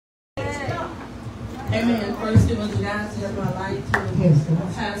Amen. First, it was the guys that my life to the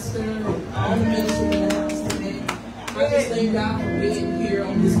pastor and all the ministers in the house today. I just thank God for being here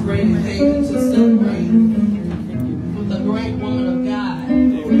on this great occasion to celebrate with the great woman of God.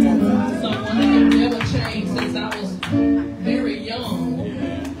 Someone that has never changed since I was very young.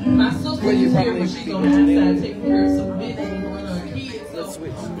 My sister is here, but she's on the outside taking care of some business with one of her kids. So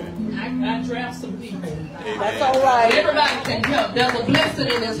I draft some people. That's all right. Everybody can help. There's a blessing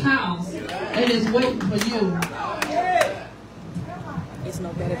in this house, and it's waiting for you. It's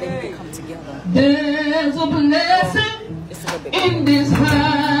no better than we come together. There's a blessing in this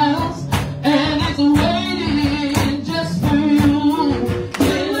house, and it's waiting just for you.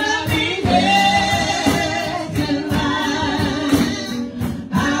 Will I be next in line?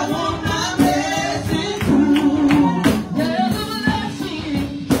 I want my blessing too. There's a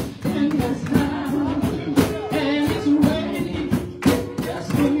blessing in this house, and it's waiting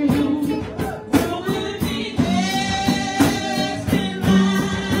just for you.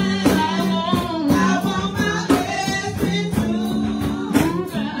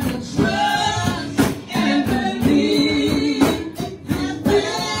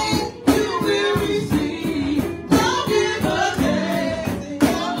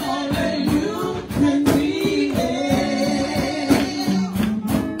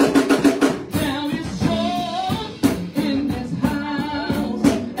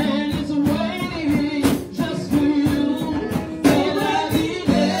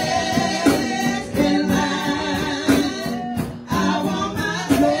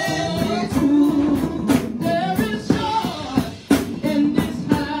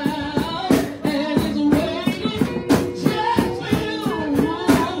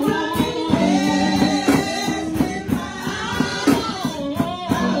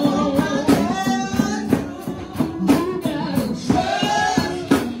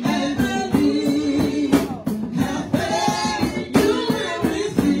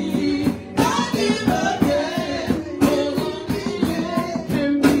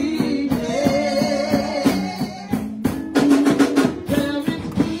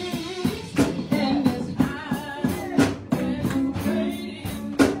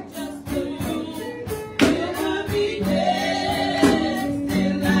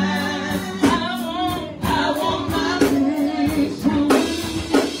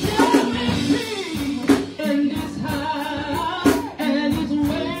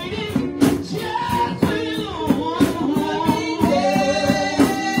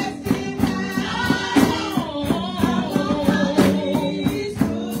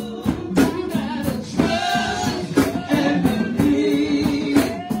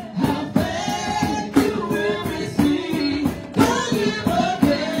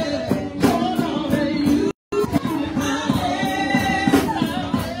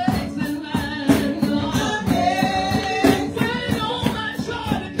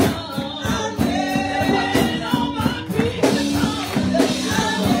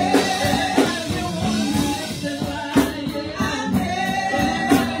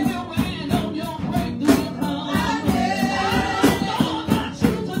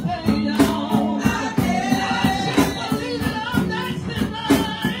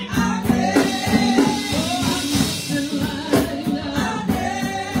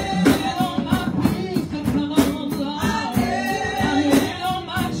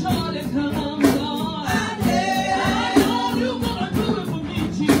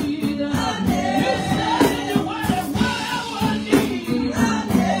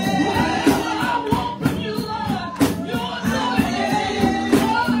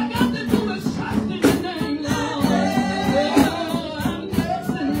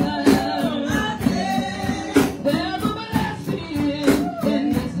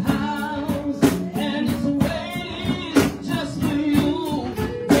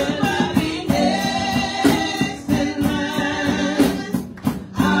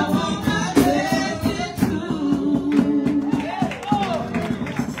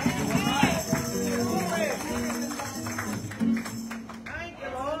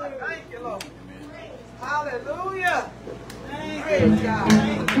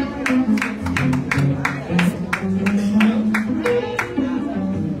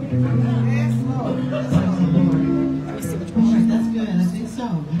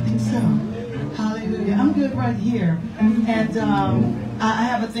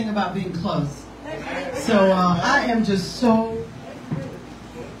 About being close. So I am just so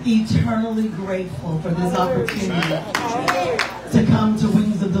eternally grateful for this opportunity to come to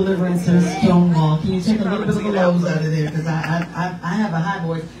Wings of Deliverance in Stonewall. Can you take a little bit of the lows out of there? Because I have a high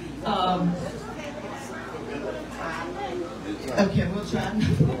voice. Okay, we'll try.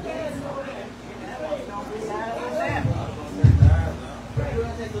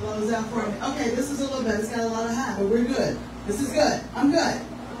 Take the lows out for me. Okay, this is a little bit. It's got a lot of high, but we're good. This is good. I'm good.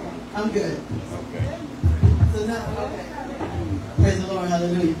 I'm good. Okay. So now, okay. Praise the Lord.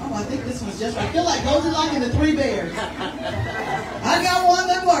 Hallelujah. Oh, I think this one's just right. I feel like those are like in the Three Bears. I got one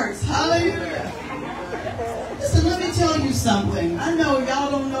that works. Hallelujah. Listen, let me tell you something. I know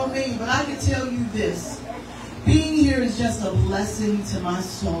y'all don't know me, but I can tell you this. Being here is just a blessing to my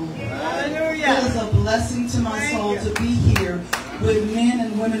soul. Hallelujah. It is a blessing to my soul to be here with men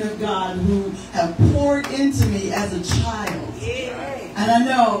and women of God who have poured into me as a child. And I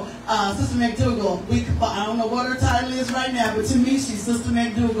know Sister McDougle, I don't know what her title is right now, but to me she's Sister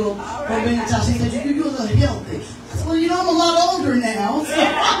McDougle. From being a child. She said, you're a little healthy. I said, well, you know, I'm a lot older now. So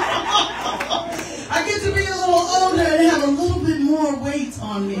I get to be a little older and have a little bit more weight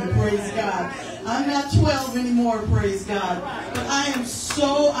on me, praise God. I'm not 12 anymore, praise God. But I was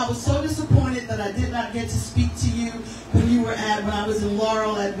so disappointed that I did not get to speak to you when I was in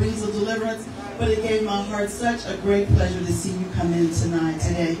Laurel at Wings of Deliverance. But it gave my heart such a great pleasure to see you come in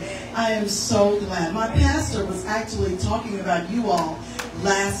today. I am so glad. My pastor was actually talking about you all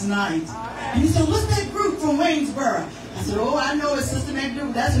last night. And he said, what's that group from Waynesboro? I said, oh, I know it's Sister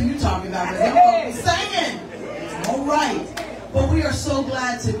McDougal. That's what you're talking about. But them folks be singing. All right. But we are so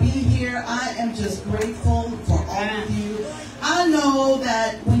glad to be here. I am just grateful for all of you. I know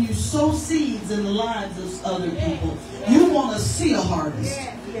that when you sow seeds in the lives of other people, you want to see a harvest.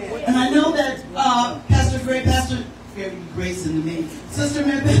 And I know that Pastor Grayson to me, Pastor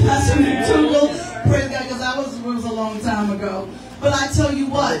McDougal, praise God, because it was a long time ago. But I tell you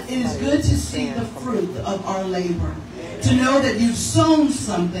what, it is good to see the fruit of our labor. To know that you've sown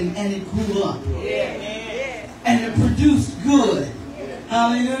something and it grew up. And it produced good.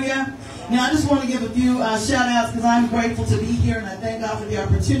 Hallelujah. Now, I just want to give a few shout-outs because I'm grateful to be here, and I thank God for the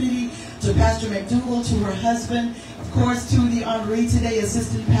opportunity. To Pastor McDougal, to her husband, of course, to the honoree today,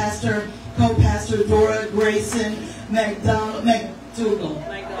 Assistant Pastor, Co-Pastor Dora, Grayson, McDonald.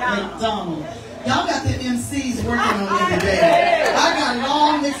 Y'all got the MCs working on me today. I got it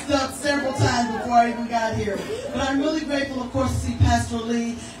all mixed up several times before I even got here. But I'm really grateful, of course, to see Pastor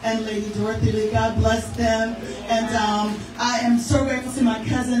Lee and Lady Dorothy Lee. God bless them. And I am so grateful to see my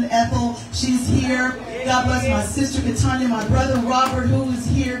cousin Ethel. She's here. God bless my sister Katanya, my brother Robert, who is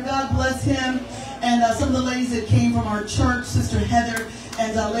here. God bless him. And some of the ladies that came from our church, Sister Heather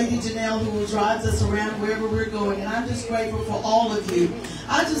and Lady Janelle, who drives us around wherever we're going. And I'm just grateful for all of you.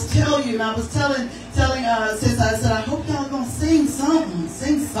 I just tell you, and I was telling sis, I said, I hope y'all going to sing something.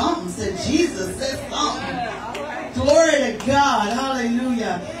 Sing something. Said Jesus, said something. Glory to God.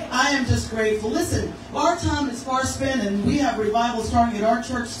 Hallelujah. I am just grateful. Listen, our time is far spent, and we have revival starting at our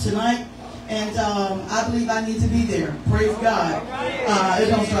church tonight. And I believe I need to be there. Praise God. It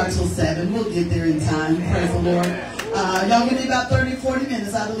don't start till 7. We'll get there in time. Praise the Lord. Y'all give me about 30, 40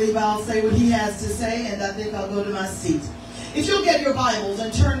 minutes. I believe I'll say what he has to say, and I think I'll go to my seat. If you'll get your Bibles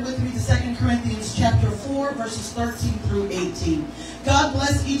and turn with me to 2 Corinthians chapter 4, verses 13 through 18. God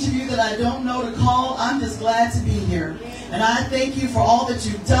bless each of you that I don't know to call. I'm just glad to be here. And I thank you for all that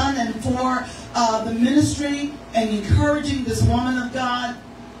you've done and for the ministry and encouraging this woman of God.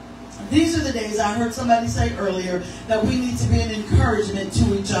 These are the days, I heard somebody say earlier, that we need to be an encouragement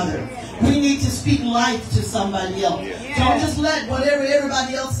to each other. We need to speak life to somebody else. Don't just let whatever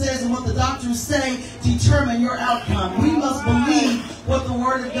everybody else says and what the doctors say determine your outcome. We must believe what the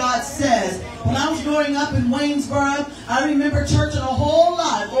Word of God says. When I was growing up in Waynesboro, I remember churching a whole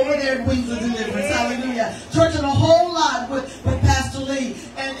lot over there at Wings of Deliverance. Hallelujah. Churching a whole lot with Pastor Lee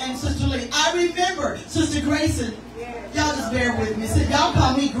and Sister Lee. I remember Sister Grayson. Y'all just bear with me. Y'all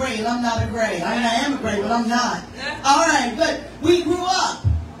call me Gray, and I'm not a Gray. I mean, I am a Gray, but I'm not. All right, but we grew up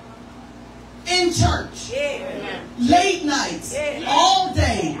in church, late nights, all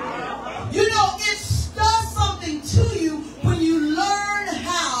day. You know, it does something to you when you learn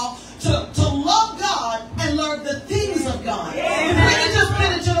how to love God and learn the things of God. If we could just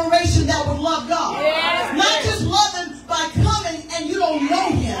get a generation that would love God, not just love Him by coming and you don't know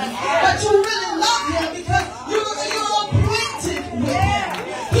Him, but you really love Him because you're acquainted with Him.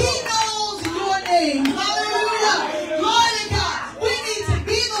 He knows your name. Hallelujah. Glory to God. We need to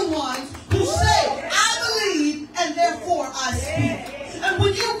be the ones who say, I believe and therefore I speak. And when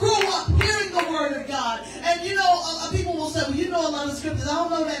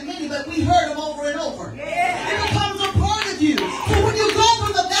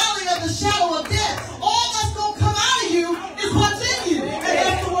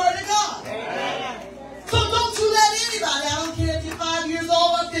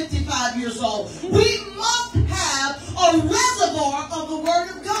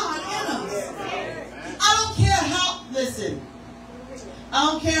I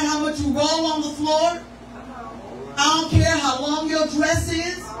don't care how much you roll on the floor. I don't care how long your dress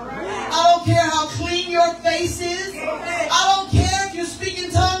is. I don't care how clean your face is. I don't care if you speak in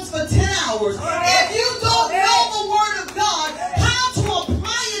tongues for 10 hours. If you don't know the Word of God, how to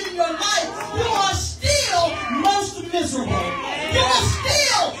apply it in your life, you are still most miserable. You will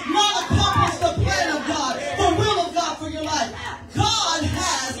still not accomplish the plan of God, the will of God for your life. God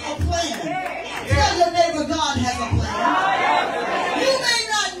has a plan. Tell your neighbor, God has a plan. You may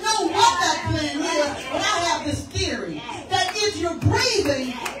not know what that plan is, but I have this theory that if you're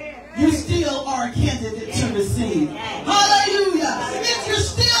breathing, you still are a candidate to receive. Hallelujah. If you're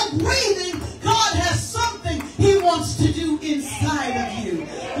still breathing, God has something He wants to do inside of you.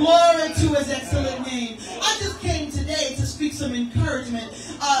 Glory to His excellent name. I just came today to speak some encouragement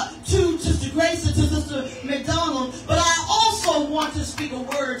to Sister Grace and to Sister McDonald, but I also want to speak a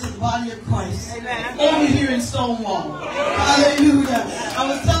word to the body of Christ. Amen. Over here in Stonewall. Hallelujah. I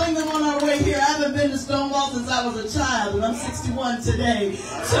was telling them on our way here, I haven't been to Stonewall since I was a child, and I'm 61 today.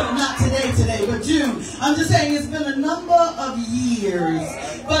 So not today, but June. I'm just saying it's been a number of years.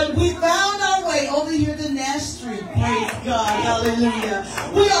 But we found our way over here to Nash Street. Praise God. Hallelujah.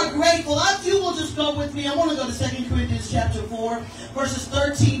 We are grateful. If you will just go with me, I want to go to 2 Corinthians chapter 4, verses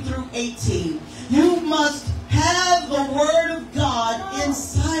 13 through 18. You must have the Word of God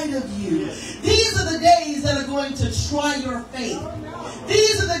inside of you. These are the days that are going to try your faith.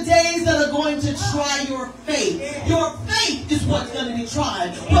 These are the days that are going to try your faith. Your faith is what's going to be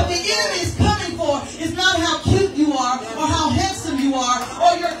tried. What the enemy is coming for is not how cute you are or how handsome you are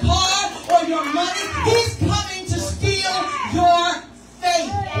or your car or your money. He's coming to steal your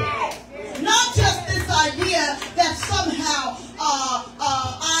faith. Not just this idea that somehow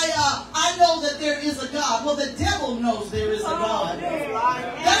I know that there is a God. Well, the devil knows there is a God.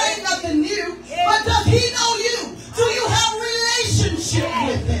 That ain't nothing new. But does he know you? Do you have a relationship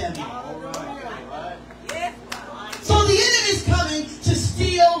with him? So the enemy's coming to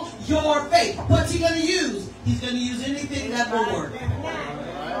steal your faith. What's he going to use? He's going to use anything that will work.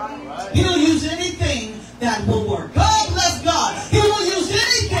 He'll use anything that will work. God bless God. He will use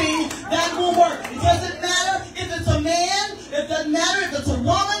anything that will work. It doesn't matter if it's a man. It doesn't matter if it's a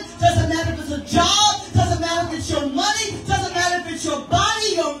woman. It doesn't matter if it's a job. It doesn't matter if it's your money. It doesn't matter if it's your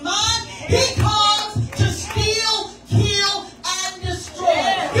body, your mind. He comes to steal, kill, and destroy.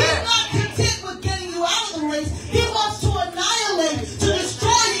 He's not content with getting you out of the race. He wants to annihilate, to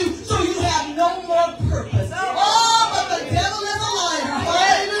destroy you so you have no more purpose. Oh, but the devil is a liar.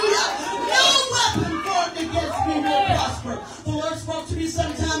 Hallelujah. No weapon formed against me will prosper. The Lord spoke to me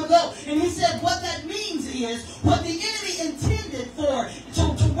some time ago, and He said what that means is what the enemy intended for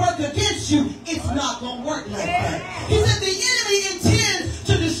to work against you, it's not going to work like that. He said the enemy intends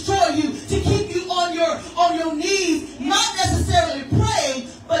to destroy you, to keep you on your knees, not necessarily praying,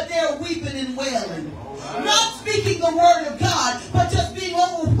 but they're weeping and wailing. Not speaking the word of God, but just being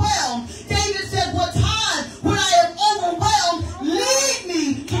overwhelmed. David said, what time when I am overwhelmed, lead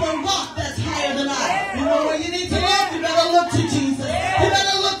me to a rock that's higher than I. You know where you need to look? You better look to Jesus. You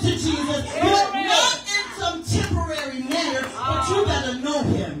better look to Jesus. But not in some temporary manner, but you better know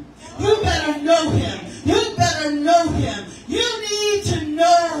Him. You better know Him. You better know Him. You need to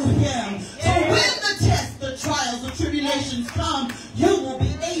know Him. So when the tests, the trials, the tribulations come, you will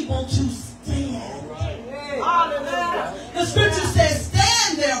be able to stand. The scripture says,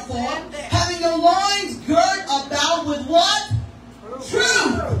 stand therefore, having your loins girt about with what?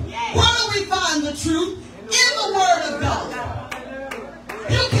 Truth. Where do we find the truth? In the Word of God.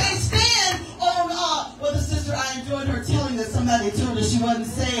 You can't stand on, well, the sister, I enjoyed her telling that somebody told her she wasn't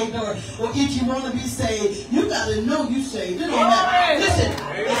saved, or if you want to be saved, you got to know you saved. It don't matter. Listen,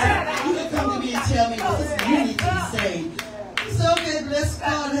 you can come to me and tell me, well, listen, you need to be saved. It's okay, bless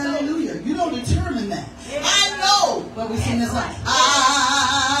God, hallelujah. You don't determine that. I know, but we sing this song.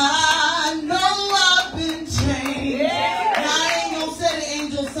 I know I've been changed. Now, I ain't going to say the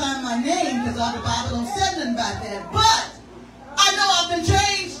angel signed my name, because the Bible don't say nothing about that. But I know I've been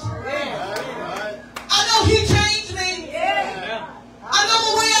changed. I know He changed me. I know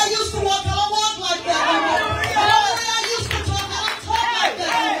the way I used to walk, I don't walk like that anymore. I know the way I used to talk, I don't talk like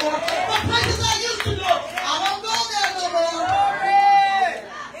that anymore. The places I used to go, I don't go there no more.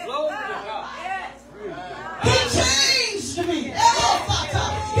 He changed me.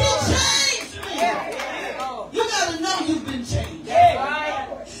 He changed me. You got to know you've been changed.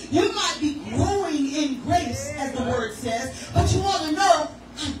 You might be growing in grace, as the Word says, but you want to know,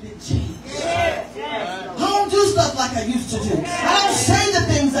 I've been changed. I don't do stuff like I used to do. I don't say the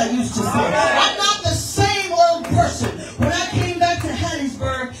things I used to say. I'm not the same old person. When I came back to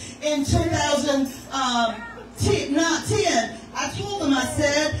Hattiesburg in 2010, I told them, I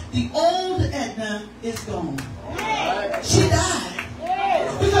said, the old Edna is gone. She died.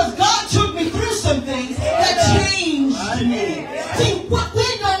 Because God took me through some things that changed me. See, what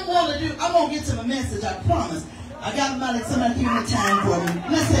we don't want to do, I'm going to get to my message, I promise. I got to let somebody give me time for me.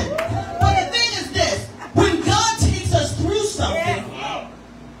 Listen, but the thing is this, when God takes us through something,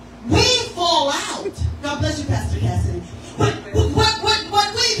 we fall out. God bless you, Pastor Cassidy. What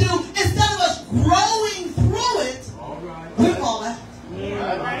we do, instead of us growing through it, we fall out.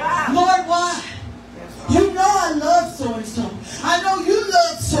 Lord, why? You know I love so-and-so. I know you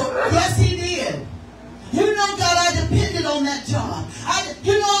love so. Yes, he did. You know, God, I depended on that job. I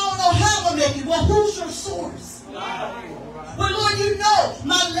don't know how to make it. Well, who's your source? But Lord, you know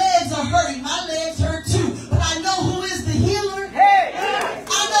my legs are hurting. My legs hurt too. But I know who is the healer.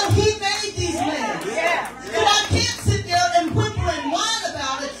 I know he made these legs. So I can't sit there and whimper and whine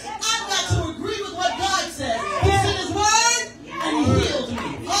about it. I've got to agree with what God said. He said his word and he healed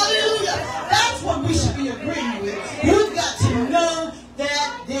me. Hallelujah. That's what we should be agreeing with. You've got to know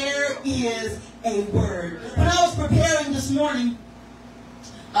that there is a word. When I was preparing this morning,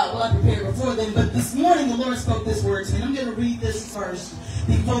 I prepared before then, but this morning the Lord spoke this word to me. I'm going to read this first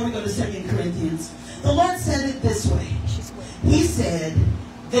before we go to 2 Corinthians. The Lord said it this way. He said,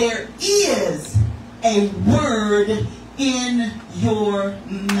 there is a word in your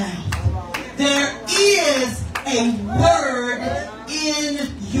mouth. There is a word in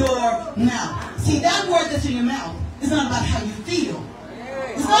your mouth. See, that word that's in your mouth is not about how you feel.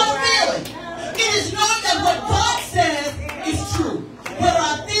 It's not a feeling. It is knowing that what God says is true. Whether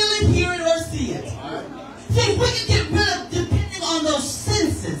I feel it, hear it, or see it. See, we can get rid of depending on those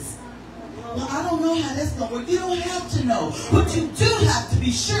senses. Well, I don't know how that's going to work. You don't have to know. What you do have to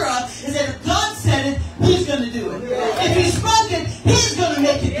be sure of is that if God said it, he's going to do it. If he spoke it, he's going to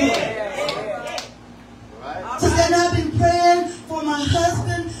make it good. So then I've been praying for my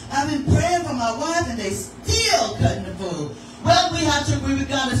husband. I've been praying for my wife, and they still cutting the food. Well, we have to agree with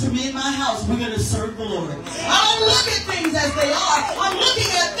God. As for me and my house, we're going to serve the Lord. I don't look at things as they are. I'm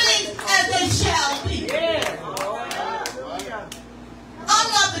looking at things as they shall be. I'm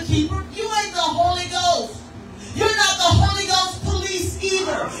not the keeper. You ain't the Holy Ghost. You're not the Holy Ghost police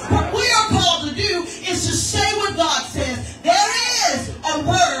either. What we are called to do is to say what God says. There is a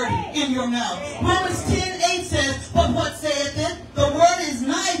word in your mouth. Romans 10:8 says, but what saith it? The word is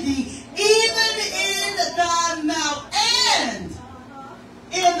nigh thee, even in thy mouth and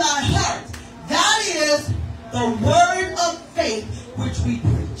in thy heart. That is the word of faith which we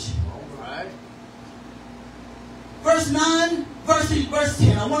preach. Verse 9, verse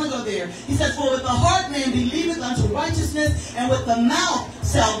 10. I want to go there. He says, for with the heart man believeth unto righteousness, and with the mouth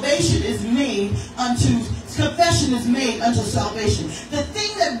salvation is made unto, confession is made unto salvation. The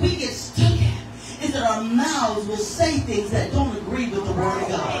thing that we get stuck at is that our mouths will say things that don't agree with the word of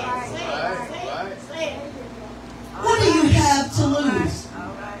God. What do you have to lose?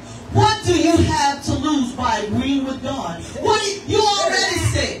 What do you have to lose by agreeing with God? You already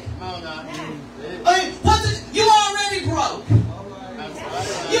sick. You already broke.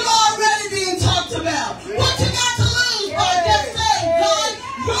 You're already being talked about. What you got to lose by just saying, God,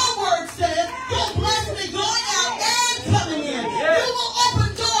 your word says you'll bless me going out and coming in. You will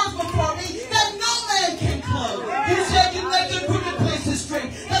open doors before me that no man can close. You said you make the crooked places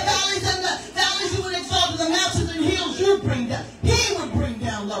straight. The valleys you would exalt, the mountains and hills you bring down. He would bring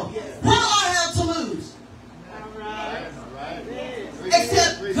down low. What do I have to lose?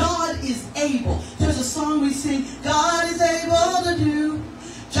 Except God is able. There's a song we sing, God is able to do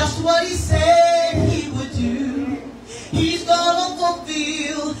just what he said he would do. He's gonna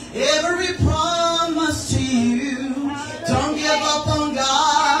fulfill every promise to you. Don't give up on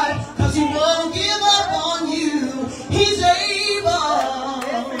God, because he won't give up on you. He's able.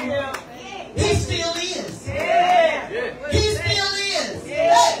 He still is. He still is.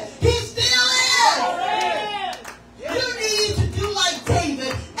 Hey, he still is. You need to do like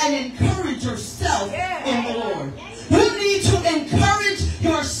David and encourage yourself in the Lord. You need to encourage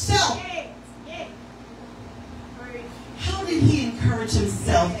yourself. How did he encourage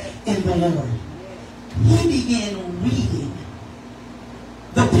himself in the Lord? He began reading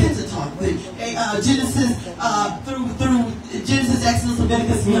the Pentateuch, Genesis through Genesis, Exodus,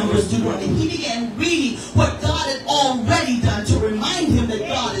 Leviticus, Numbers, Deuteronomy. He began reading what God had already done to remind him that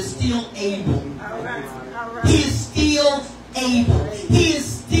God is still able. He is still able. He is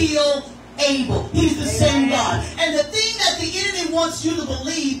still able. He's the same God. And the thing that the enemy wants you to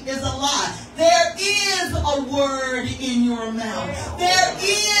believe is a lie. There is a word in your mouth. There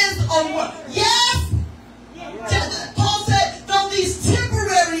is a word. Yes. Paul said, though these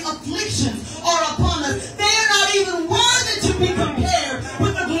temporary afflictions are upon us, they are not even worthy to be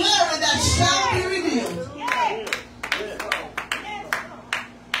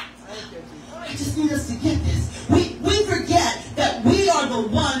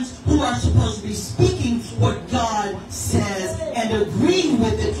be speaking what God says and agreeing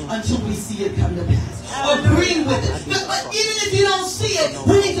with it until we see it come to pass. Agreeing with it. But even if you don't see it,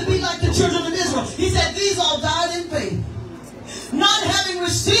 we need to be like the children of Israel. He said these all died in faith, not having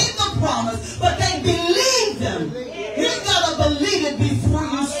received the promise, but they believed them. You've got to believe it before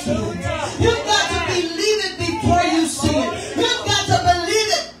you see it. You've got to believe it before you see it. You've got to believe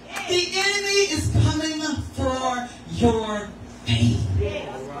it. The enemy is coming for your faith.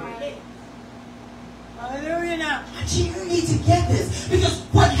 Hallelujah now. You need to get this, because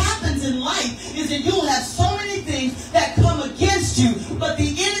what happens in life is that you'll have so many things that come against you, but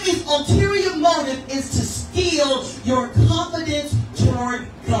the enemy's ulterior motive is to steal your confidence toward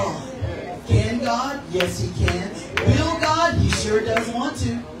God. Can God? Yes, he can. Will God? He sure does want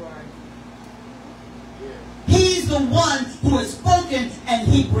to. He's the one who has spoken, and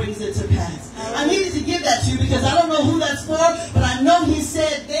he brings it to pass. I needed to give that to you because I don't know who that's for, but I know he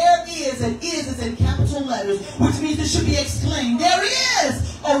said there is, and is in capital letters, which means it should be exclaimed. There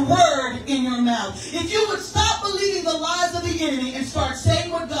is a word in your mouth. If you would stop believing the lies of the enemy and start saying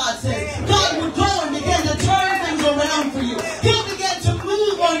what God says, God would go and begin to turn things around for you. He'll begin to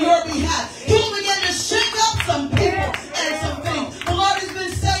move on your behalf. He'll begin to shake up some people and some things. The Lord has been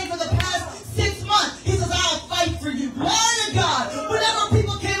saying for the past 6 months, he says, I'll fight for you. Glory to God. Whenever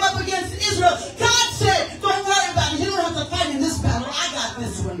people came up against Israel, God said, don't worry about it. You don't have to fight in this battle. I got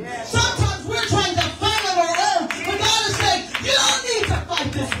this one. Sometimes we're trying to fight on our own, but God is saying, you don't need to fight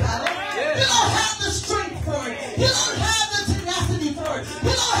this battle. You don't have the strength for it. You don't have the tenacity for it.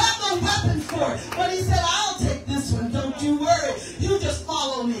 You don't have the weapons for it. But he said, I'll take this one. Don't you worry. You just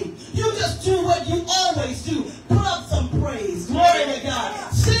follow me. You just do what you always do. Put up some praise. Glory to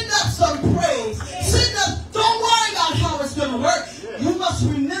God. Send up some praise. Send up. Don't worry about how it's going to work. You must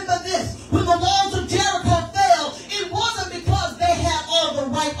remember this. When the walls of Jericho fell, it wasn't because they had all the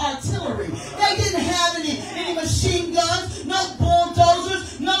right artillery. They didn't have any machine guns, no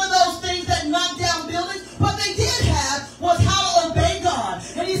bulldozers, none of those things that knock down buildings. What they did have was how to obey God.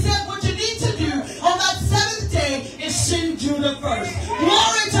 And he said, what you need to do on that 7th day is send Judah first.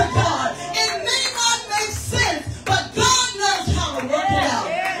 Glory to God. It may not make sense, but God knows how to work it out.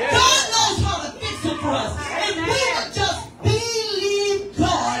 God knows how to fix it for us. And we would just believe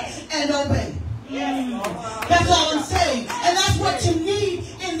God and obey. That's all I'm saying. And that's what you need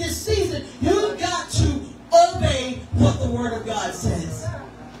in this season. You've got to obey what the Word of God says.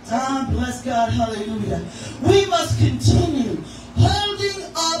 Ah, bless God. Hallelujah. We must continue holding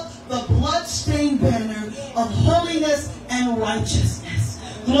up the bloodstained banner of holiness and righteousness.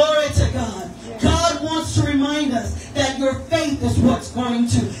 Glory to God. God wants to remind us that your faith is what's going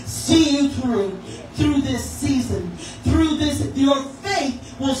to see you through this season. Your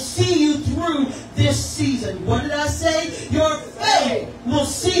faith will see you through this season. What did I say? Your faith will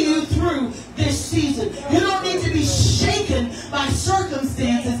see you through this season. You don't need to be shaken by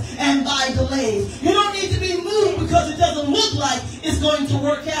circumstances and by delays. You don't need to be moved because it doesn't look like it's going to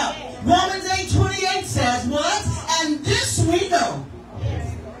work out. Romans 8:28 says what? And this we know,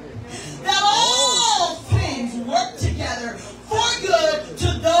 that all things work together for good to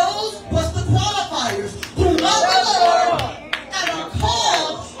those, what's the qualifiers, who love the Lord and are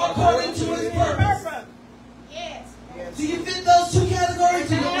called according to his purpose. Do you fit those two categories?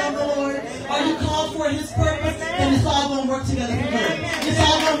 Do you love the Lord? Are you called for his purpose? Then it's all going to work together for good. It's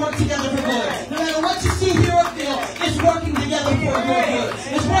all going to work together for good. No matter what you see, hear, or feel, it's working together for your good.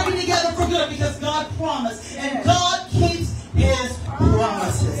 It's working together for good because God promised. And God keeps his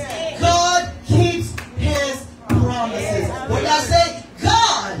promises. God keeps his promises. What did I say?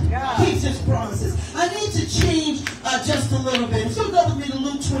 God keeps his promises. I need to change just a little bit. If you'll go with me to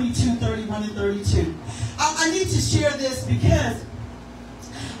Luke 22:31 and 32. I need to share this because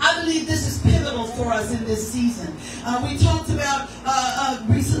I believe this is pivotal for us in this season. We talked about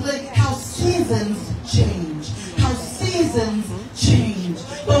recently how seasons change. How seasons change.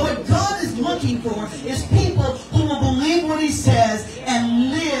 But what God is looking for is people who will believe what he says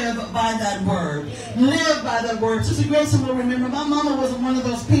and live by that word. Live by that word. Sister Grayson will remember, my mama wasn't one of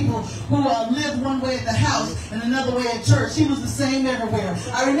those people who lived one way at the house and another way at church. She was the same everywhere.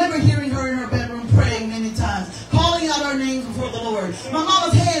 I remember hearing her in her bedroom praying many times, calling out our names before the Lord. My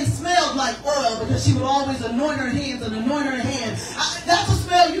mama's hands smelled like oil because she would always anoint her hands and anoint her hands. That's a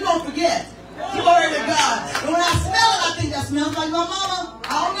smell you don't forget. Glory to God. And when I smell it, I think that smells like my mama.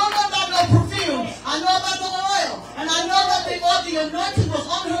 I don't know about no perfume. I know about the oil. And I know that the anointing was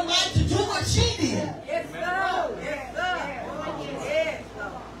on her life to do what she did. Yes, sir. Yes, sir. Yes,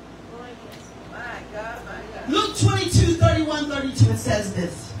 sir. My God, my God. Luke 22:31-32, it says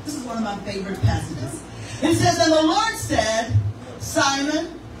this. This is one of my favorite passages. It says, and the Lord said,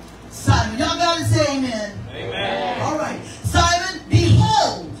 Simon, Simon. Y'all got to say amen. Amen. All right. Simon,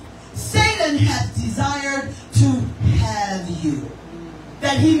 behold, Satan hath desired to have you,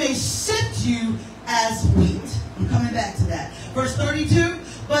 that he may sift you as wheat. I'm coming back to that. Verse 32,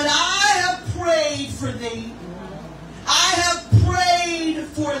 but I have prayed for thee. I have prayed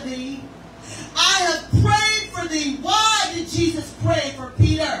for thee. I have prayed for thee. Why did Jesus pray for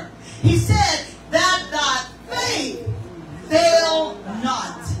Peter? He said, that thy faith fail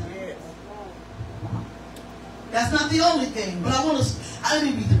not. That's not the only thing, but I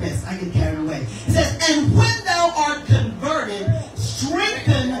didn't read the rest. I get carried away. It says, and when thou art converted,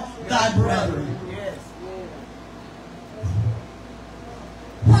 strengthen thy brethren.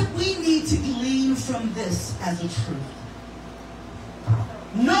 What we need to glean from this as a truth.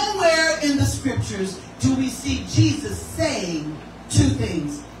 Nowhere in the scriptures do we see Jesus saying two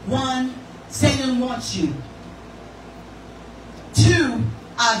things. One, Satan wants you. Two,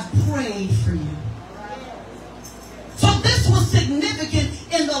 I've prayed for you. So this was significant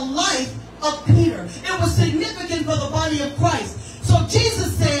in the life of Peter. It was significant for the body of Christ. So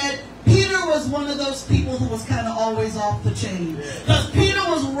Jesus said Peter was one of those people who was kind of always off the chain. Because Peter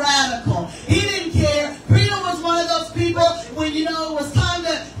was radical. He didn't care. Peter was one of those people when, it was time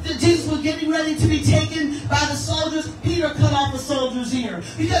that Jesus was getting ready to be taken by the soldiers, Peter cut off a soldier's ear.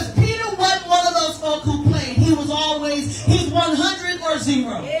 Because Peter wasn't one of those folk who played. He was always, he's 100 or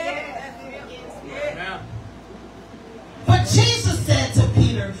 0. But Jesus said to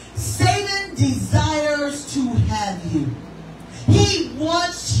Peter, Satan desires to have you. He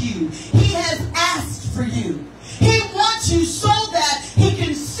wants you. He has asked for you. He wants you so that he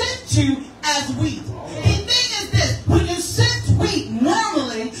can sift you as wheat. The thing is this, when you sift wheat,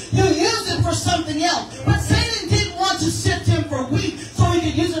 normally you use it for something else. But Satan didn't want to sift him for wheat so he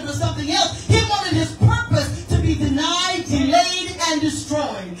could use it for something else. He wanted his purpose to be denied, delayed, and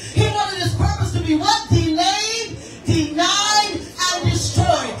destroyed. He wanted his purpose to be what? Delayed, denied, and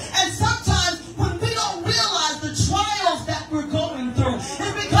destroyed. And sometimes when we don't realize the trials that we're going through, it's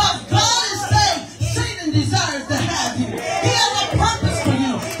because God is saying Satan desires to have you. He has a purpose for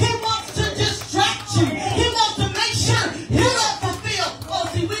you. He wants to distract you. He wants to make sure you don't fulfill. Oh,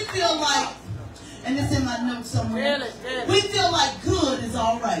 see, we feel like, and it's in my notes somewhere, we feel like good is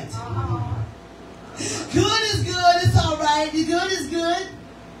all right. Good is good, it's all right. Good is good.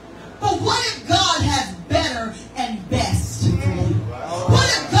 But what if God has better and best for you? What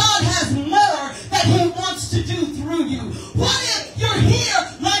if God has more that he wants to do through you? What if you're here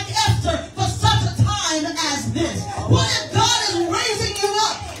like Esther for such a time as this? What if God is raising you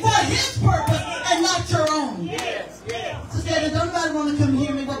up for his purpose and not your own? So don't nobody want to come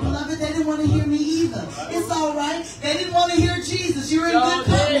hear me, but beloved, they didn't want to hear me either. It's all right. They didn't want to hear Jesus. You're in good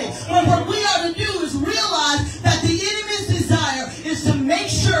company. But what we ought to do is realize that the enemy's desire is to make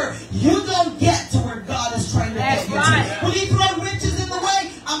sure you don't get to where God is trying to get you to. Will he throw riches in the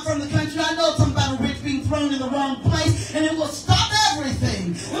way? I'm from the country. I know something about a rich being thrown in the wrong place, and it will stop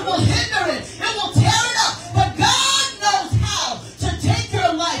everything. It will hinder it. It will tear it up. But God knows how to take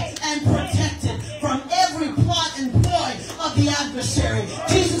your life and protect it from every plot and ploy of the adversary.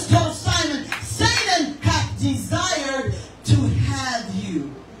 Jesus told Simon, Satan hath desired to have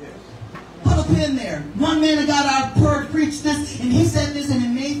you. Put a pin there. One man of God, our word preached this, and he said this, and it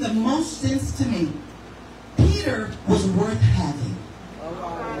made the most sense to me. Peter was worth having.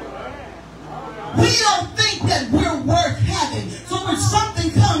 We don't think that we're worth having. So when something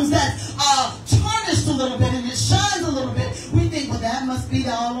comes that's tarnished a little bit and it shines a little bit, we think, well, that must be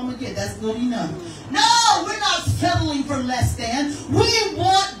all I'm going to get. That's good enough. No, we're not settling for less than. We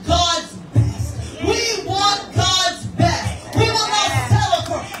want God's best. We want God's best. We will not settle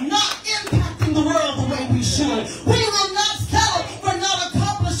for not impacting the world the way we should. We will not settle for not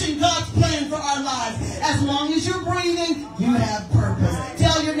accomplishing God's plan for our lives. As long as you're breathing, you have purpose.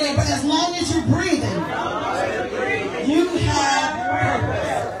 Tell your neighbor, as long as you're breathing, you have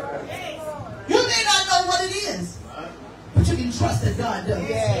purpose. You may not know what it is, but you can trust that God does.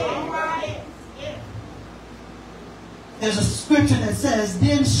 There's a scripture that says,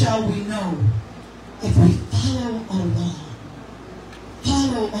 then shall we know if we follow along.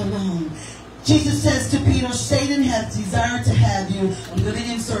 Follow along. Jesus says to Peter, Satan has desired to have you. I'm going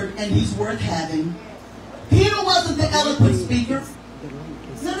to insert, and he's worth having. Peter wasn't the eloquent speaker.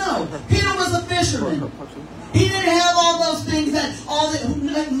 No. Peter was a fisherman. He didn't have all those things that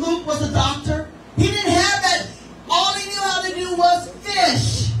Luke was a doctor. He didn't have that. All he knew how to do was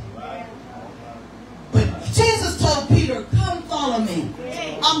fish. But Jesus told Peter, come follow me.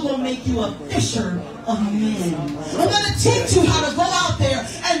 I'm going to make you a fisher of men. I'm going to teach you how to go out there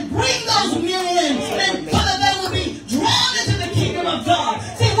and bring those men in, and so that they will be drawn into the kingdom of God.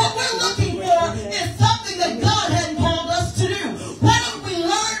 See, what we're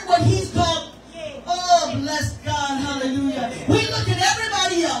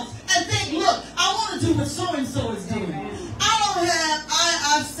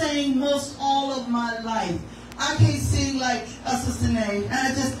sang most all of my life. I can't sing like Sister Name.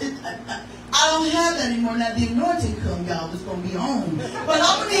 And I don't have that anymore. Now the anointing come, y'all, it's going to be on. But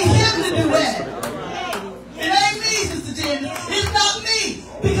I'm going to need him to do that. It ain't me, Sister Jen. It's not me.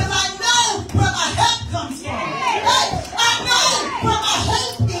 Because I know where my help comes from. I know where my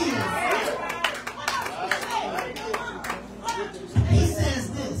hope is. He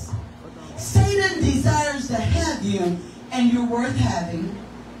says this. Satan desires to have you, and you're worth having,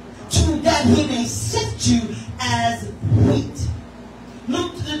 to that he may sift you as wheat.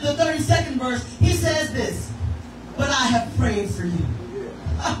 Luke, the 32nd verse, he says this, but I have prayed for you.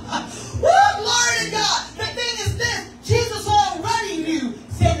 Woo, glory to God. The thing is this, Jesus already knew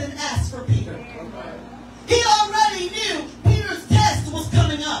Satan asked for Peter. He already knew Peter's test was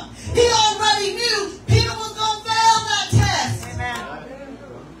coming up. He already knew Peter was going to fail that test. Amen.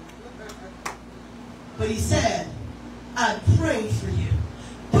 But he said, I prayed for you.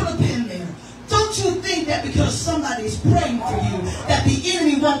 Put a pin there. Don't you think that because somebody's praying for you, that the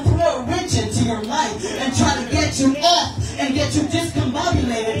enemy won't throw a wrench into your life and try to get you off and get you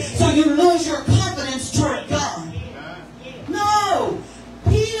discombobulated so you lose your confidence toward God? No.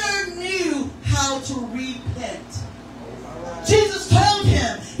 Peter knew how to repent. Jesus told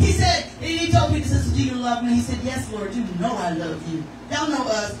him. He said, he told Peter, says, do you love me? He said, yes, Lord, you know I love you. Y'all know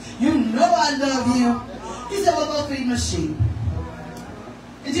us. You know I love you. He said, well, go feed my sheep.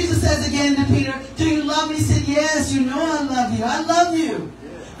 And Jesus says again to Peter, do you love me? He said, yes, you know I love you. I love you.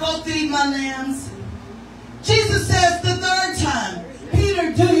 Go feed my lambs. Jesus says the third time,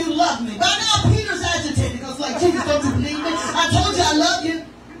 Peter, do you love me? By now, Peter's agitated. He goes like, Jesus, don't you believe me? I told you I love you.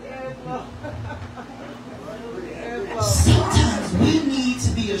 Sometimes we need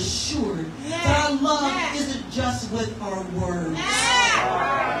to be assured that our love isn't just with our words.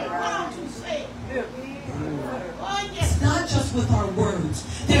 It's not just with our words.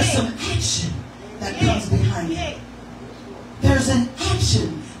 There's some action that comes behind it. There's an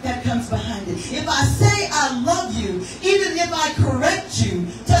action that comes behind it. If I say I love you, even if I correct you,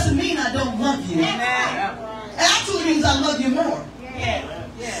 doesn't mean I don't love you. It actually means I love you more.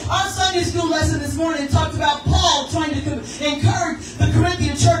 Our Sunday school lesson this morning talked about Paul trying to encourage the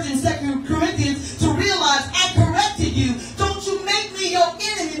Corinthian church in 2 Corinthians to realize, I corrected you. Don't you make me your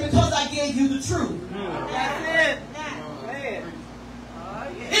enemy because I gave you the truth. That's it.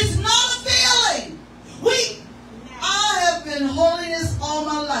 It's not a feeling. I have been holiness all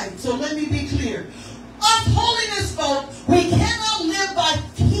my life. So let me be clear. Us holiness folk, we cannot live by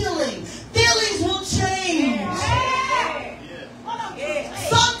feeling. Feelings will change.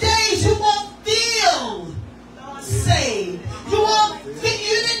 Some days you won't feel saved. You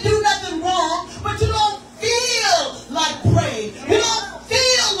didn't do nothing wrong, but you don't feel like praying. You don't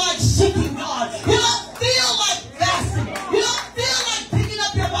feel like seeking God. You don't feel like fasting. You don't feel like picking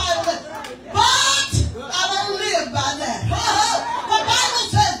up your Bible. But I don't live by that. The Bible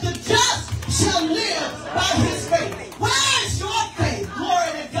says the just shall live by his faith. Where is your faith?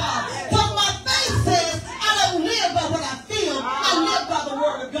 Glory to God. Because my faith says I don't live by what I feel. I live by the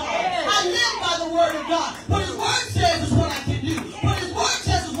word of God. I live by the word of God. What his word says is what I can do. What his word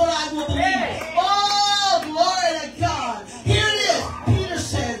says is what I will believe. Oh, glory to God. Here it is. Peter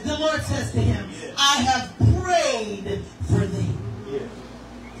says, the Lord says to him, I have prayed for thee.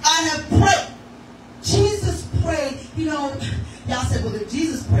 I have prayed. Jesus prayed. You know, y'all said, well, if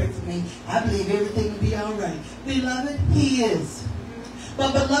Jesus prayed for me, I believe everything will be all right. Beloved, he is.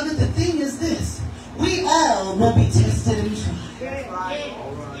 But beloved, the thing is this. We all will be tested and tried.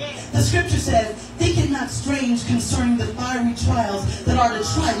 The scripture says, think it not strange concerning the fiery trials that are to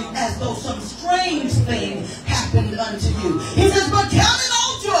try you as though some strange thing happened unto you. He says, but count it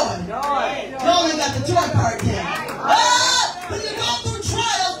all joy. You only got the joy part yet. When you go through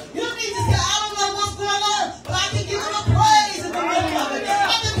trials, you don't need to say, I don't know what's going on, but I can give him a praise in the middle of it.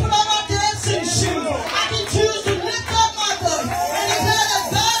 I can put on my dancing shoes. I can choose to lift up my voice and declare that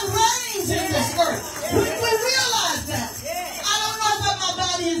God reigns in this earth. We realize that. I don't know what my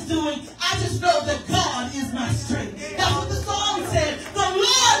body is doing. I just know that God is my strength. That's what the song said. The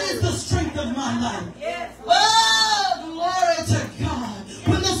Lord is the strength of my life. Oh, glory to God.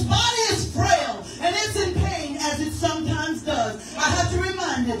 When this body is frail and it's in pain, as it sometimes does, I have to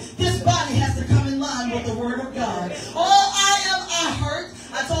remind it, this body has to come in line with the word of God. Oh, I hurt.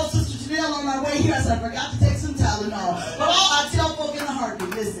 I told Sister Janelle on my way here, I said, I forgot to take some Tylenol. But I tell folk in a heartbeat,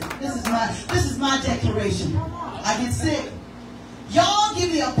 listen, this is my declaration. I get sick. Y'all give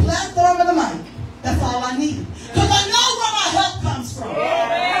me a platform and a mic. That's all I need. Because I know where my help comes from.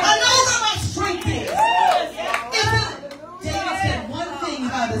 I know where my strength is. David said, one thing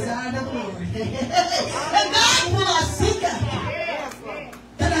I desire the Lord. And that will I seek after,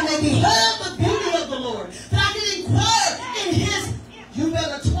 that I beheld the beauty of the Lord, that I can inquire in his. You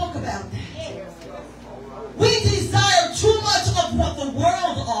better talk about that. We desire too much of what the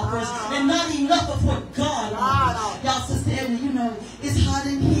world offers and not enough of what God offers. Y'all, Sister Emily, you know, it's hot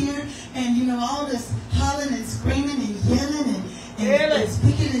in here, and you know, all this hollering and screaming and yelling and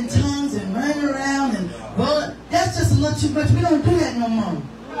speaking in tongues and running around and well, that's just a little too much. We don't do that no more.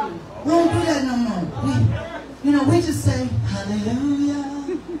 We don't do that no more. We just say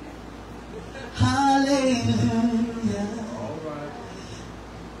hallelujah, hallelujah.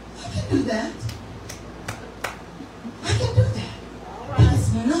 I can do that. I can do that. But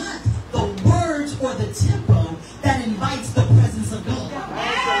it's not the words or the tempo that invites the presence of God.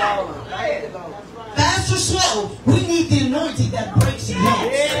 Fast or slow, we need the anointing that breaks yokes. I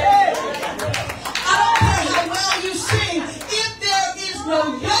don't care how well you sing, if there is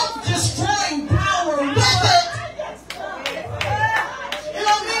no yoke destroying power with it, it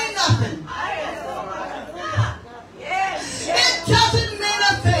don't mean nothing. It doesn't mean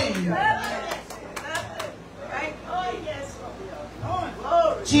a thing.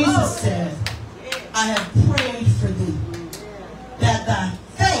 Jesus said, I have prayed for thee, that thy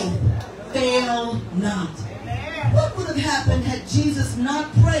faith fail not. What would have happened had Jesus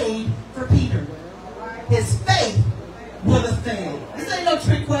not prayed for Peter? His faith would have failed. This ain't no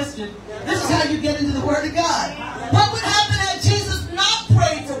trick question. This is how you get into the Word of God. What would happen had Jesus not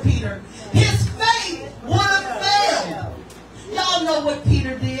prayed for Peter? His faith would have failed. Y'all know what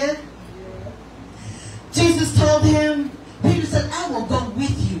Peter did. Jesus told him, Peter said, I will go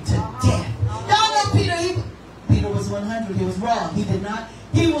with you to death. Y'all know Peter, Peter was 100. He was wrong. He did not.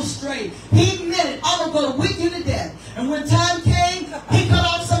 He was straight. He meant it. I will go with you to death. And when time came, he cut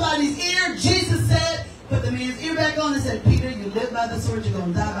off somebody's ear. Jesus said, put the man's ear back on and said, Peter, you live by the sword, you're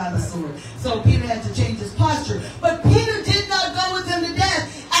going to die by the sword. So Peter had to change his posture. But Peter did not go with him to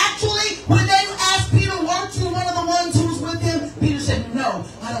death. Actually, when they asked Peter, weren't you one of the ones who was with him? Peter said, no,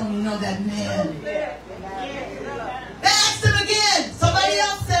 I don't know that man. They asked him again. Somebody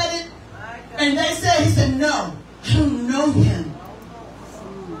else said it. And they said, he said, no, I don't know him.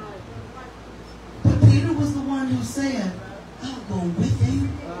 But Peter was the one who said, I'll go with him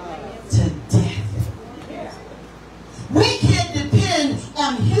to death. We can't depend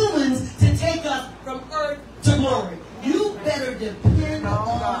on humans to take us from earth to glory. You better depend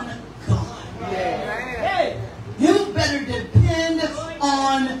on God. You better depend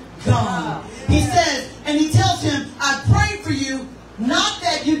on God. He says, and he tells him, I pray for you, not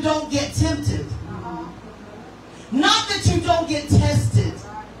that you don't get tempted. Not that you don't get tested.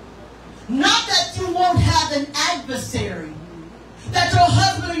 Not that you won't have an adversary. That your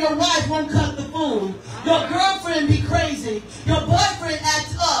husband or your wife won't cut the food. Your girlfriend be crazy. Your boyfriend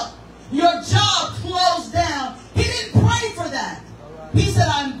acts up. Your job closed down. He didn't pray for that. He said,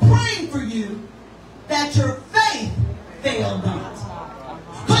 I'm praying for you that your faith fail not.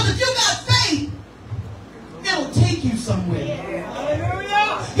 Because if you got faith, it'll take you somewhere.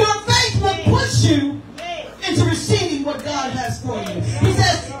 Your faith will push you into receiving what God has for you. He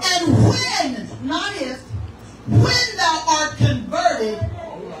says, and when, not if, when thou art converted,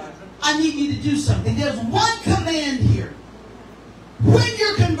 I need you to do something. There's one command here. When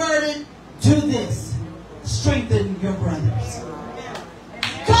you're converted, do this. Strengthen your brothers.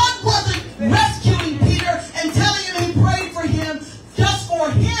 God wasn't rescuing Peter and telling him he prayed for him just for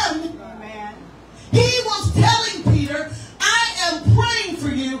him. He was telling Peter, I am praying for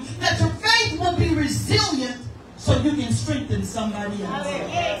you that your faith will be resilient so you can strengthen somebody else.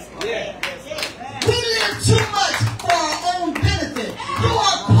 We live too much for our own benefit. You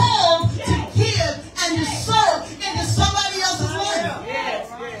are called to give and to sow into somebody else's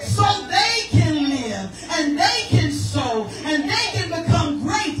life so they can live and they can sow and they can become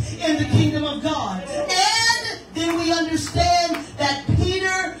great in the kingdom of God. And then we understand that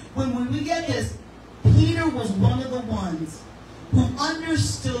Peter, when we get this, Peter was one of the ones who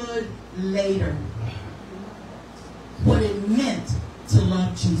understood later what it meant to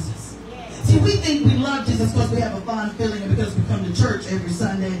love Jesus. See, we think we love Jesus because we have a fond feeling and because we come to church every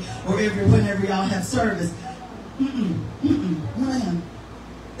Sunday or whenever y'all have service. No, ma'am.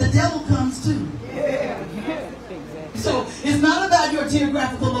 The devil comes too. So it's not about your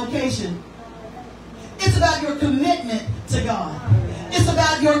geographical location. It's about your commitment to God. It's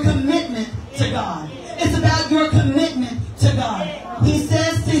about your commitment to God. It's about your commitment to God. He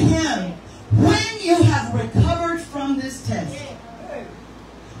says to him, when you have recovered from this test,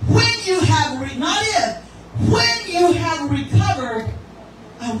 when you have, not if, when you have recovered,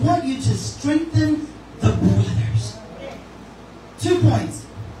 I want you to strengthen the brothers. 2 points,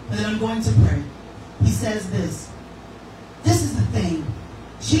 and then I'm going to pray. He says this. This is the thing.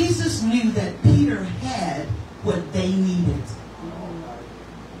 Jesus knew that Peter had what they needed.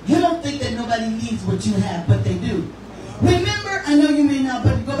 You don't think that nobody needs what you have, but they do. Remember, I know you may not,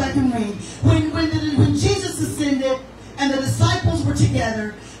 but go back and read. When Jesus ascended and the disciples were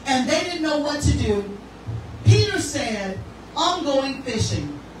together and they didn't know what to do, Peter said, I'm going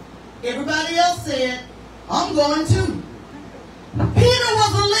fishing. Everybody else said, I'm going too. Peter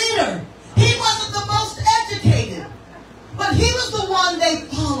was a leader. He wasn't the most educated, but he was the one they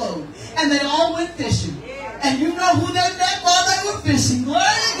followed. And they all went fishing. And you know who they met while they were fishing. Glory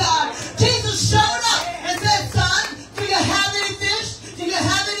to God. Jesus showed up and said, son, do you have any fish? Do you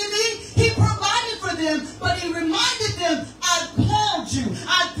have any meat? He provided for them, but he reminded them, I called you.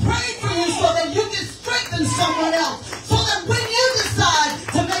 I prayed for you so that you can strengthen someone else. So that when you decide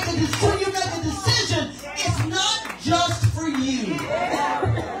to make a decision, it's not just for you.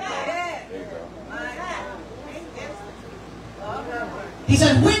 He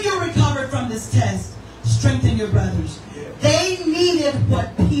said, when you're recovered from this test, strengthen your brothers. They needed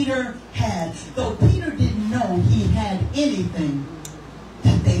what Peter had, though Peter didn't know he had anything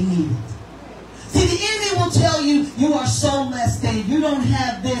that they needed. See, the enemy will tell you, you are so less than, you don't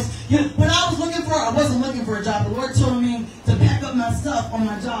have this. When I wasn't looking for a job. The Lord told me to pack up my stuff on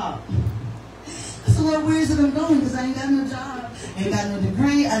my job. I said, Lord, where is it I'm going? Because I ain't got no job, ain't got no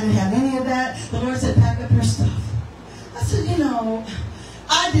degree, I didn't have any of that. The Lord said, pack up your stuff. I said,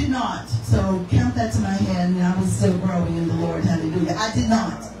 I did not. So count that to my hand, and I was still growing in the Lord. Hallelujah. I did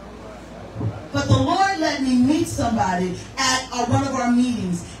not. But the Lord let me meet somebody at one of our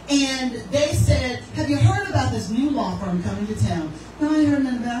meetings. And they said, have you heard about this new law firm coming to town? No, I ain't heard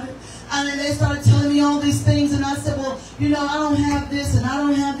nothing about it. And then they started telling me all these things. And I said, well, I don't have this and I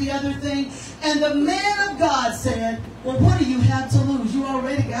don't have the other thing. And the man of God said, well, what do you have to lose? You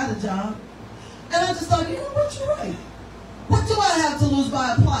already got a job. And I just thought, you know what, you're right. What do I have to lose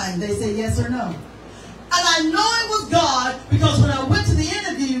by applying? They say yes or no. And I know it was God because when I went to the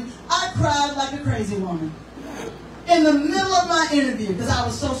interview, I cried like a crazy woman. In the middle of my interview because I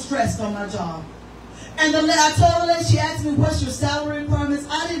was so stressed on my job. And I told her, she asked me, what's your salary requirements?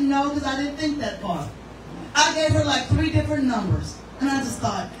 I didn't know because I didn't think that far. I gave her like 3 different numbers. And I just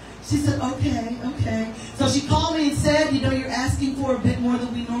thought, she said, okay. So she called me and said, you're asking for a bit more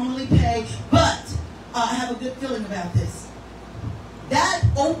than we normally pay, but I have a good feeling about this. That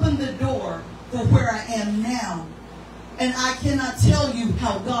opened the door for where I am now. And I cannot tell you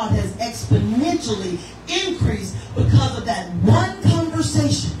how God has exponentially increased because of that one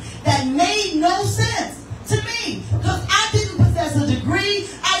conversation that made no sense to me. Because I didn't possess a degree.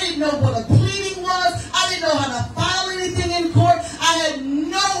 I didn't know what a pleading was. I didn't know how to file anything in court. I had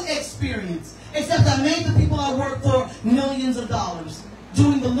no experience. Except I made the people I worked for millions of dollars.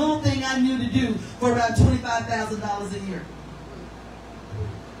 Doing the little thing I knew to do for about $25,000 a year.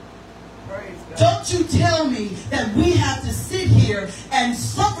 Don't you tell me that we have to sit here and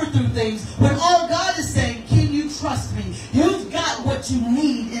suffer through things when all God is saying, can you trust me? You've got what you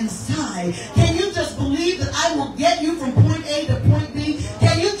need inside. Can you just believe that I will get you from point A to point B?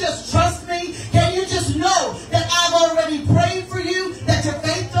 Can you just trust me? Can you just know that I've already prayed for you, that your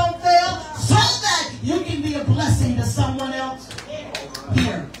faith don't fail, so that you can be a blessing to someone else?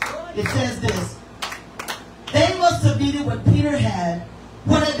 Here, it says this. They must have needed what Peter had,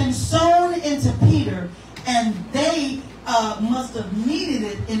 what had been sown into Peter, and they must have needed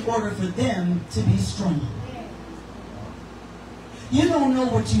it in order for them to be strong. You don't know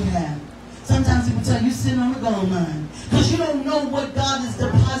what you have. Sometimes people tell you sitting on the gold mine because you don't know what God has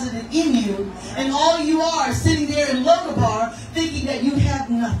deposited in you, and all you are is sitting there in Lodabar thinking that you have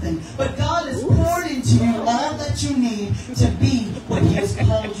nothing. But God has poured into you all that you need to be what He has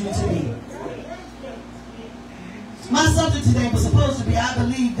called you to be. My subject today was supposed to be, I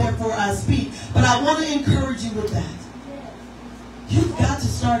believe, therefore I speak. But I want to encourage you with that. You've got to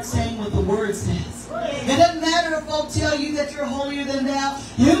start saying what the Word says. It doesn't matter if folk tell you that you're holier than thou.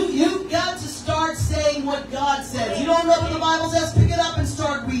 You've got to start saying what God says. You don't know what the Bible says? Pick it up and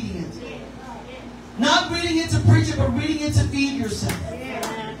start reading it. Not reading it to preach it, but reading it to feed yourself.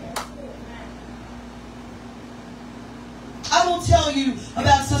 I will tell you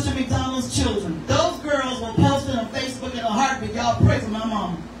about Sister McDonald's children. Those girls will post it on Facebook in a heartbeat. Y'all pray for my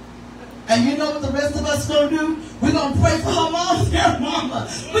mama. And you know what the rest of us going to do? We're going to pray for her mama and her mama.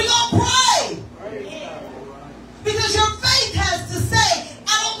 We're going to pray. Because your faith has to say,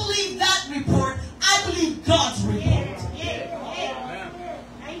 I don't believe that report. I believe God's report.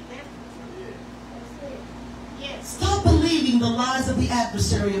 Stop believing the lies of the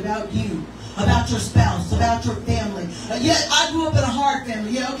adversary about you, about your spouse, about your family, Yeah, I grew up in a hard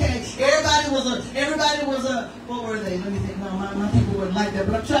family. Yeah, okay. Everybody was a, what were they? Let me think. No, my people wouldn't like that,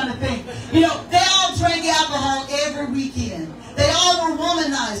 but I'm trying to think. You know, they all drank alcohol every weekend. They all were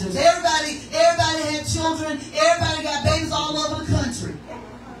womanizers. Everybody had children. Everybody got babies all over the country.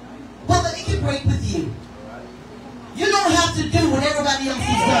 Well, it can break with you. You don't have to do what everybody else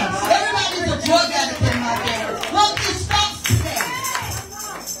has done. Everybody's a drug addict in my family. Well, it stops today.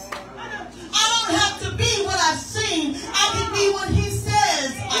 I don't have to be what I've seen. I can be what he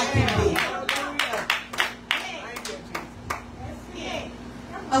says I can be.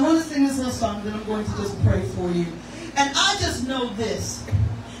 I want to sing this little song, then I'm going to just pray for you. And I just know this.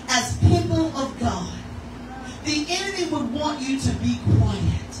 As people of God, the enemy would want you to be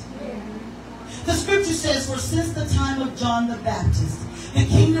quiet. The scripture says, for since the time of John the Baptist, the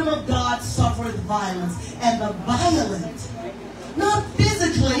kingdom of God suffereth violence, and the violent, not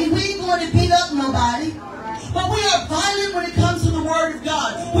physically, we ain't going to beat up nobody, but we are violent when it comes to the word of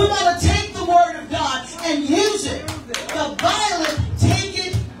God. We want to take the word of God and use it. The violent take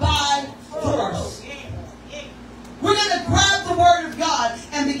it by force. We're going to grab the word of God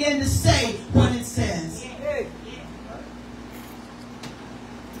and begin to say what it says.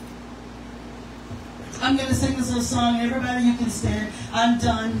 I'm going to sing this little song. Everybody, you can stand. I'm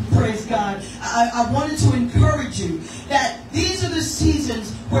done. Praise God. I wanted to encourage you that these are the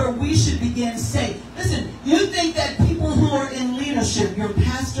seasons where we should begin to say, listen, you think that people who are in leadership, your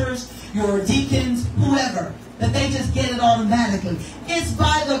pastors, your deacons, whoever, that they just get it automatically. It's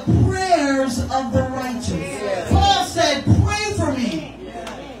by the prayers of the righteous. Paul said, pray for me.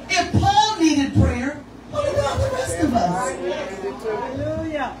 If Paul needed prayer, what about the rest of us?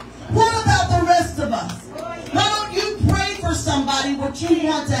 What about the rest of us? Why don't you pray for somebody what you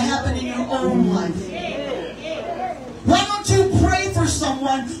want to happen in your own life? Why don't you pray for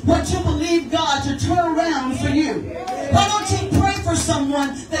someone what you believe God to turn around for you? Why don't you pray for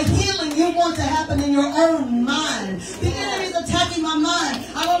someone the healing you want to happen in your own mind? The enemy's attacking my mind.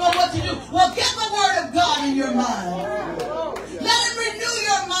 I don't know what to do. Well, get the word of God in your mind. Let him renew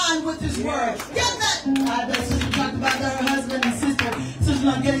your mind with his word. Get that. I bet sister talked about her husband and sister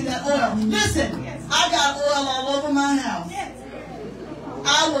not getting that oil. Listen, I got oil all over my house.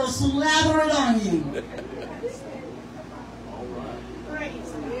 I will slather it on you.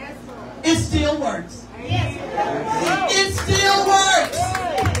 It still works. It still works.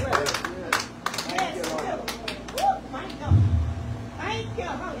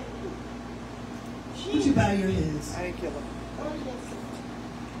 Would you bow your heads?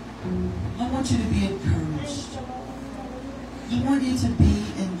 I want you to be encouraged. I want you to be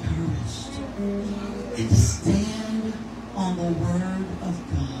encouraged and to stand on the word of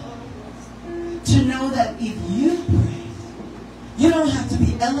God. To know that if you pray, you don't have to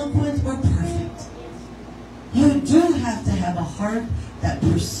be eloquent or perfect. You do have to have a heart that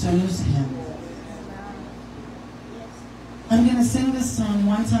pursues him. I'm going to sing this song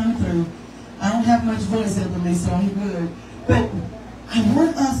one time through. I don't have much voice over me, so I'm good. But I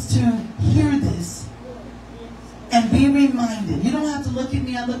want us to hear this and be reminded. You don't have to look at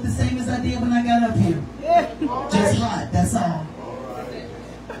me. I look the same as I did when I got up here. Just hot, that's all.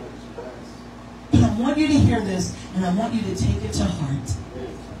 But I want you to hear this, and I want you to take it to heart.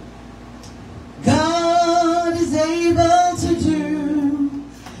 God is able to do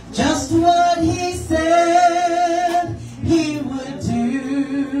just what he said he would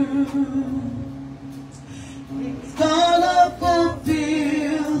do. He's gonna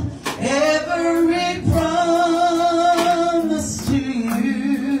fulfill every promise to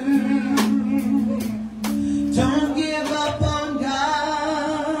you. Don't give up on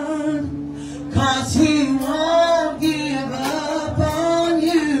God, 'cause he won't give up on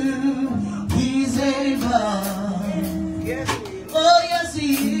you. He's able. Oh, yes,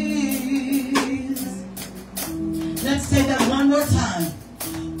 he is. Let's say that one more time.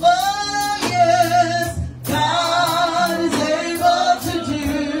 Oh, yes, God is able to do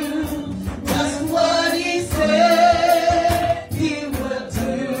just what he said he would do.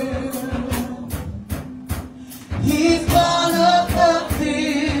 He's gonna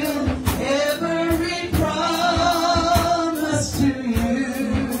fulfill every promise to you.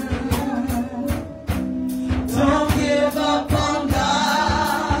 Don't give up on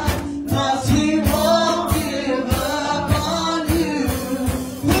God, 'cause he won't give up on you.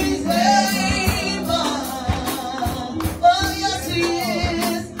 He's able. Oh, yes, he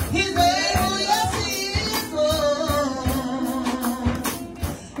is. He's able. Yes, he is. Oh.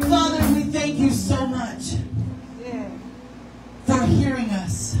 Father, we thank you so much for hearing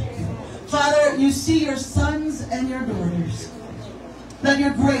us. Father, you see your sons and your daughters. Let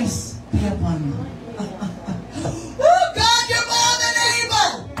your grace be upon them. Oh, God, you're more than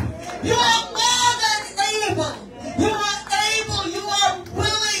able. You are more than able. You are able. You are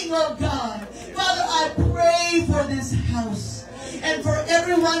willing, oh God. Father, I pray for this house and for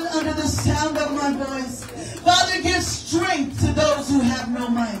everyone under the sound of my voice. Father, give strength to those who have no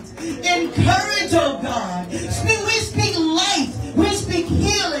might. Encourage, oh God. We speak life. We speak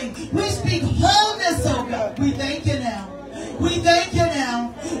healing. We speak wholeness, oh God. We thank you now. We thank you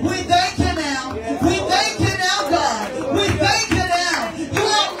now. We thank you now. We thank you now, God. We thank you now. You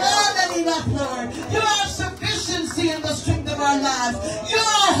are more than enough, Lord. You are sufficiency in the strength of our lives. You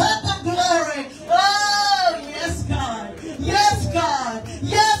are hope of glory. Oh, yes, God. Yes, God.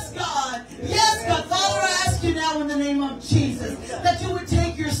 Yes, God. Yes, God. Father, I ask you now in the name of Jesus that you would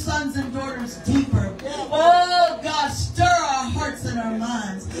take your sons and daughters deeper. Oh, God, stir our hearts and our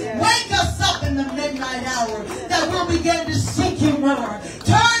minds. Wake us up in the midnight hour that we'll begin to seek you more.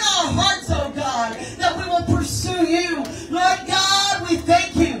 Turn our hearts, oh God, that we will pursue you. Lord God, we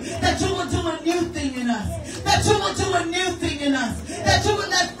thank you that you will do a new thing in us. That you will do a new thing in us. That you will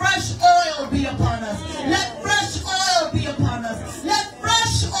let fresh oil be upon us. Let fresh oil be upon us. Let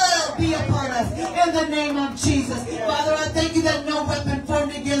fresh oil be upon us in the name of Jesus. Father, I thank you that no weapon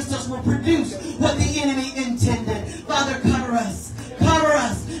formed against us will produce what the enemy intended. Father, cover us. Cover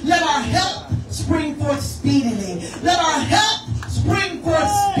us. Let our help spring forth speedily. Let our help spring forth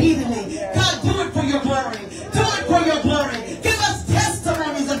speedily. God, do it for your glory. Do it for your glory. Give us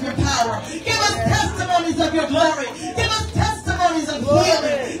testimonies of your power. Give us testimonies of your glory. Give us testimonies of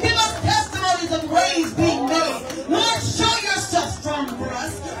healing. Give us testimonies of ways being made. Lord, show yourself strong for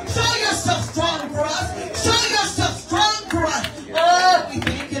us. Show yourself strong for us. Show yourself strong for us. Oh, we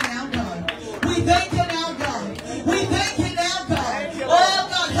thank you now, God. We thank you now, God. We thank you now, God. Oh,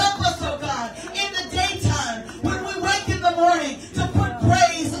 God, help us, oh God, in the daytime when we wake in the morning to put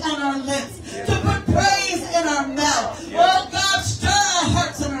praise on our lips, to put praise in our mouth. Oh, God, stir our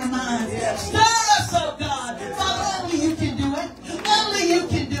hearts and our minds. Stir us, oh God. Father, only you can do it. Only you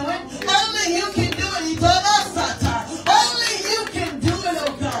can do it. Only you can do it. Only you can do it,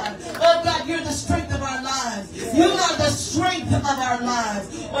 oh God. Oh God, you're the strength of our lives. You are the strength of our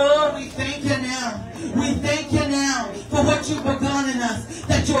lives. Oh, we thank you now. We thank you now for what you've begun in us,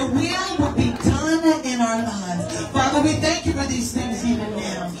 that your will will be done in our lives. Father, we thank you for these things even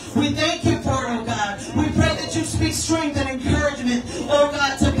now. We thank you for it, oh God. We pray that you speak strength and encouragement, oh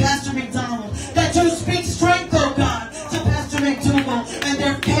God, to Pastor McDonald. That you speak strength, oh God, to Pastor McDougle and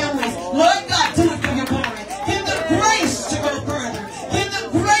their families. Lord God, do it for your glory. Give them grace to go further. Give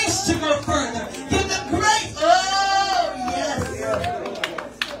them grace to go further. Give them grace. Oh, yes.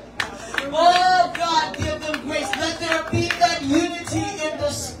 Oh, God, give them grace. Let there be that unity in the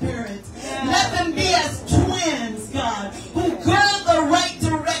Spirit. Let them be as twins, God, who go the right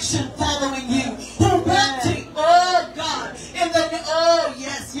direction following you. Who want to, oh, God, in the, oh,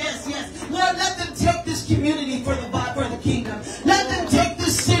 yes, yes, yes. Lord, let them take this community for the kingdom. Let them take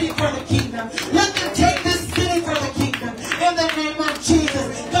this city for the kingdom. Let them take this city for the kingdom. In the name of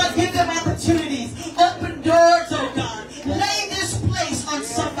Jesus. God, give them opportunities. Open doors, oh God. Lay this place on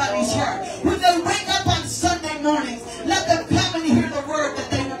somebody's heart. When they wake up on Sunday mornings, let them come and hear the word that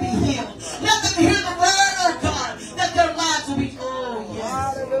they will be healed. Let them hear the word, oh God, that their lives will be, oh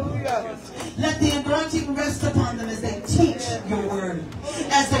yes. Hallelujah. Let the anointing rest upon them as they teach your word,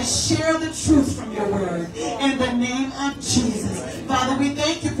 as they share the truth from your word. In the name of Jesus. Father, we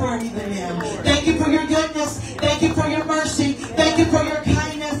thank you for it even now. Thank you for your goodness. Thank you for your mercy. Thank you for your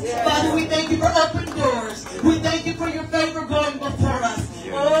kindness. Father, we thank you for open doors. We thank you for your favor going before us.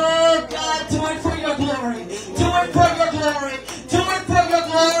 Oh, God, do it for your glory. Do it for your glory. Do it for your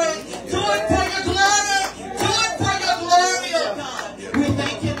glory. Do it for your glory. Do it for your glory, oh God. We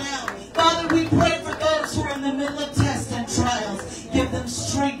thank you now. Father, we pray for those who are in the middle of tests and trials. Give them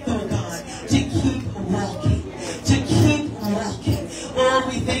strength, oh God, to keep walking. To keep walking. Oh,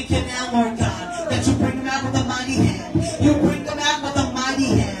 we thank you now, Lord God, that you bring them out with a mighty hand. You bring them out with a mighty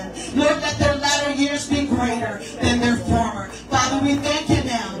hand. Lord, let their latter years be greater than their former. Father, we thank you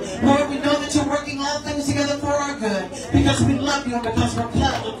now. Lord, we know that you're working all things together for our good because we love you and because we're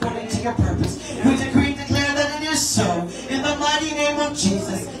called according to your purpose. We decree and declare that it is so. In the mighty name of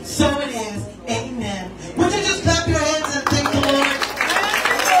Jesus, so it is. Amen. Would you just clap your hands and thank the Lord?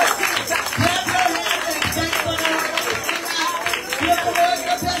 Clap your hands and thank the Lord. Give the Lord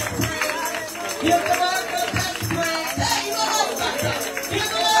your best praise. Give the Lord your best praise. Hey, you know what? Give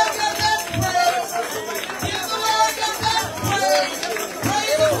the Lord your best praise. Give the Lord your best praise.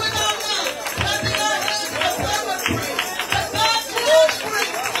 Praise Him with our mouth. Clapping our hands with fervent praise. That God will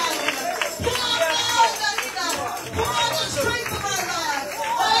bring fire. You are all that He does. You are the strength of our lives.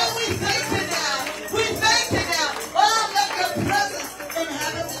 Oh, we thank you.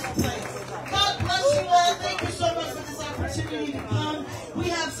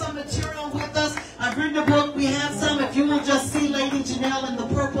 written a book, we have some. If you will just see Lady Janelle in the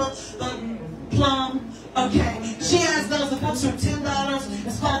purple